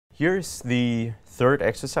Here's the third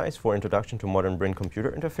exercise for Introduction to Modern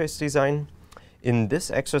Brain-Computer Interface Design. In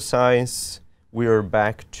this exercise, we are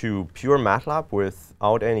back to pure MATLAB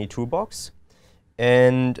without any toolbox.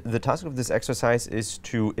 And the task of this exercise is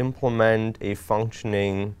to implement a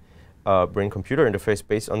functioning brain-computer interface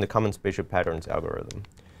based on the common spatial patterns algorithm.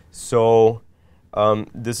 So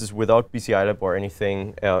this is without BCI or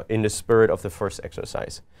anything in the spirit of the first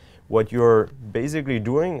exercise. What you're basically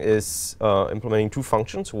doing is implementing two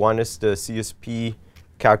functions. One is the CSP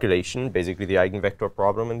calculation, basically the eigenvector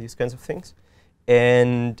problem and these kinds of things,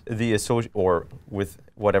 and the or with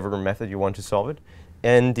whatever method you want to solve it,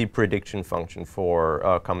 and the prediction function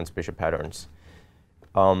for common spatial patterns.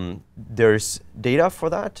 There's data for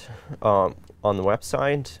that on the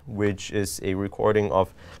website, which is a recording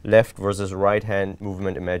of left versus right hand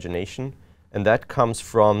movement imagination, and that comes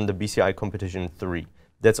from the BCI competition 3.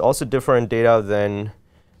 That's also different data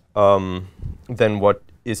than what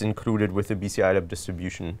is included with the BCI lab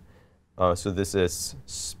distribution. So this is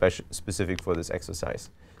specific for this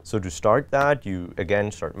exercise. So to start that, you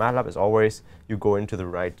again start MATLAB as always. You go into the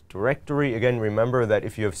right directory. Again, remember that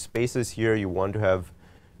if you have spaces here, you want to have,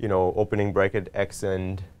 opening bracket x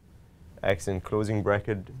and closing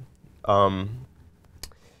bracket,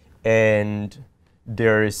 and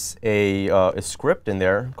there's a script in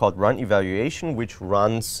there called run evaluation, which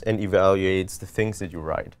runs and evaluates the things that you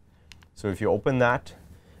write. So if you open that,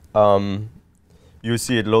 you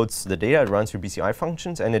see it loads the data, it runs your BCI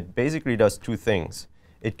functions, and it basically does two things.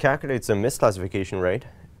 It calculates a misclassification rate,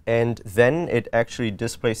 and then it actually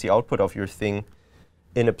displays the output of your thing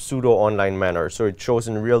in a pseudo-online manner. So it shows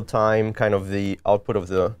in real time kind of the output of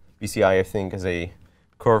the BCI, I think, as a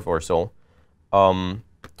curve or so.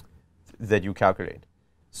 That you calculate.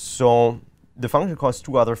 So the function calls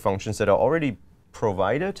two other functions that are already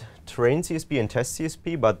provided, train CSP and test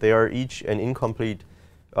CSP, but they are each an incomplete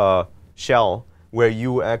shell where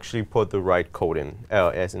you actually put the right code in,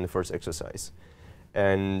 as in the first exercise.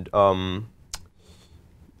 And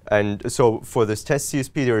so for this test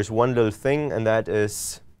CSP, there is one little thing, and that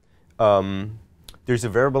is there's a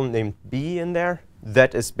variable named b in there.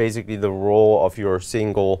 That is basically the role of your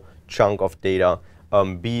single chunk of data.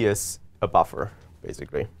 B is a buffer,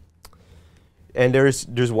 basically. And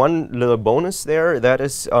there's one little bonus there. That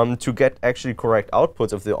is to get actually correct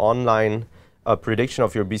outputs of the online prediction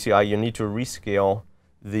of your BCI, you need to rescale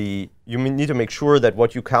you need to make sure that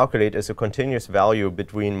what you calculate is a continuous value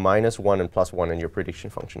between -1 and +1 in your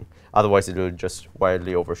prediction function. Otherwise, it will just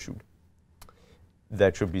wildly overshoot.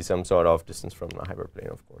 That should be some sort of distance from the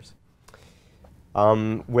hyperplane, of course.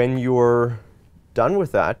 When you're done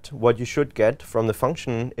with that, what you should get from the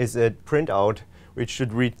function is a printout which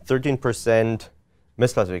should read 13%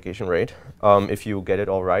 misclassification rate if you get it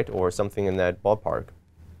all right, or something in that ballpark.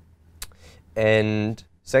 And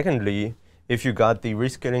secondly, if you got the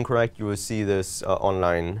rescaling correct, you will see this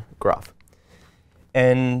online graph.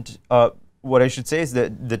 And what I should say is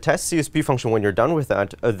that the test CSP function, when you're done with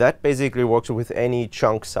that, that basically works with any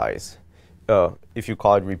chunk size if you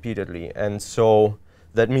call it repeatedly. And so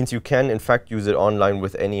that means you can, in fact, use it online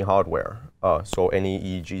with any hardware. So any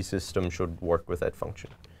EEG system should work with that function.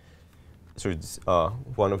 So it's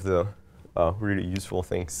one of the really useful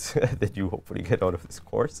things that you hopefully get out of this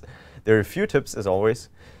course. There are a few tips, as always.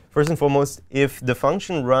 First and foremost, if the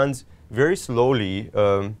function runs very slowly,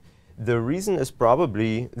 the reason is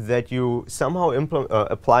probably that you somehow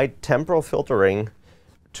applied temporal filtering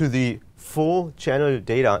to the full channel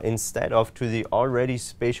data instead of to the already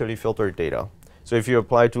spatially filtered data. So if you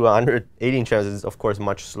apply to 118 channels, it's of course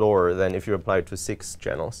much slower than if you apply it to 6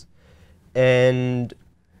 channels. And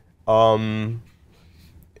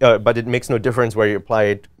but it makes no difference where you apply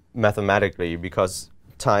it mathematically, because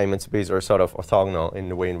time and space are sort of orthogonal in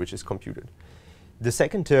the way in which it's computed. The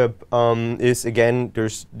second tip is, again,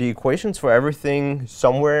 there's the equations for everything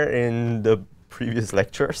somewhere in the previous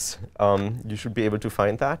lectures. You should be able to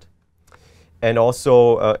find that. And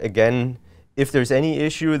also, again, if there's any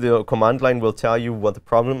issue, the command line will tell you what the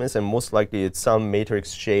problem is, and most likely it's some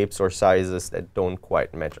matrix shapes or sizes that don't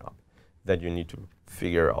quite match up that you need to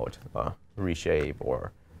figure out, reshape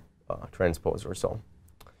or transpose or so.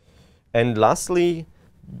 And lastly,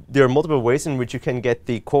 there are multiple ways in which you can get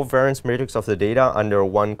the covariance matrix of the data under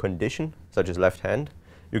one condition, such as left hand.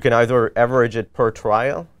 You can either average it per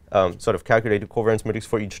trial, sort of calculate the covariance matrix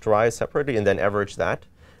for each trial separately and then average that.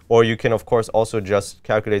 Or you can, of course, also just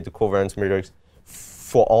calculate the covariance matrix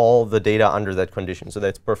for all the data under that condition. So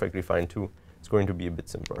that's perfectly fine, too. It's going to be a bit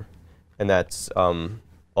simpler. And that's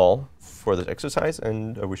all for this exercise,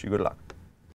 and I wish you good luck.